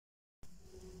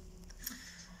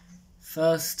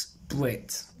First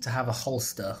Brit to have a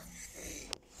holster.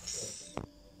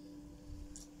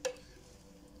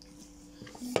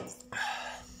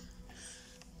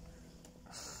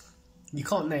 You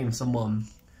can't name someone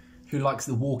who likes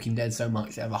The Walking Dead so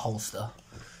much to have a holster.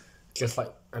 Just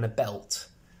like, and a belt.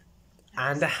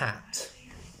 And a hat.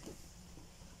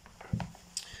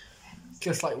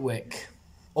 Just like Wick.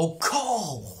 Or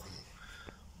Cole!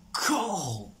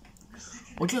 Cole!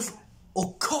 Or just,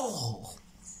 or Cole!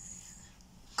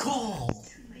 Cole!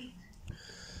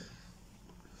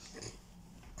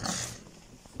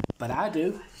 But I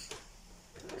do.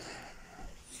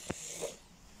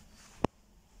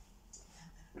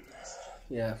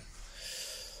 Yeah.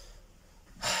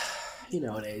 You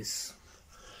know it is.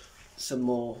 Some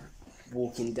more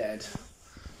Walking Dead.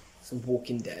 Some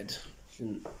Walking Dead.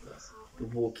 The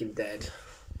Walking Dead.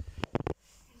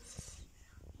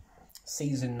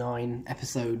 Season 9,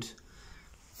 episode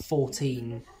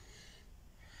 14.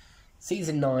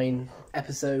 Season 9,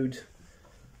 episode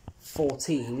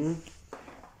 14.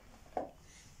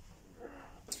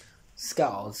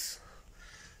 Scars.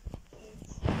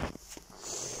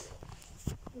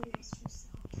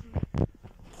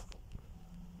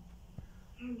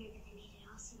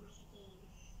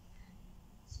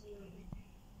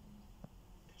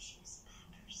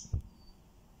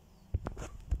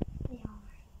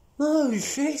 No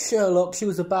shit, Sherlock, she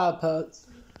was a bad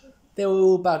person. They were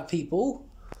all bad people.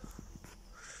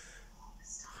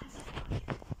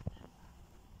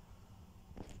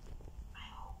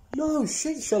 No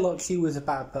shit, Sherlock, she was a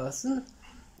bad person.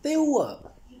 They all were.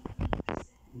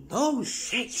 No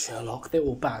shit, Sherlock, they're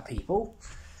all bad people.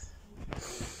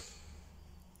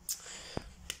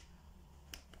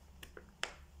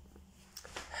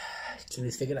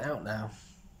 Jimmy's figured it out now.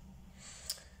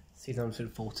 Season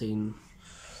episode 14.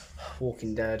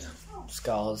 Walking Dead,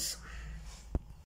 Scars.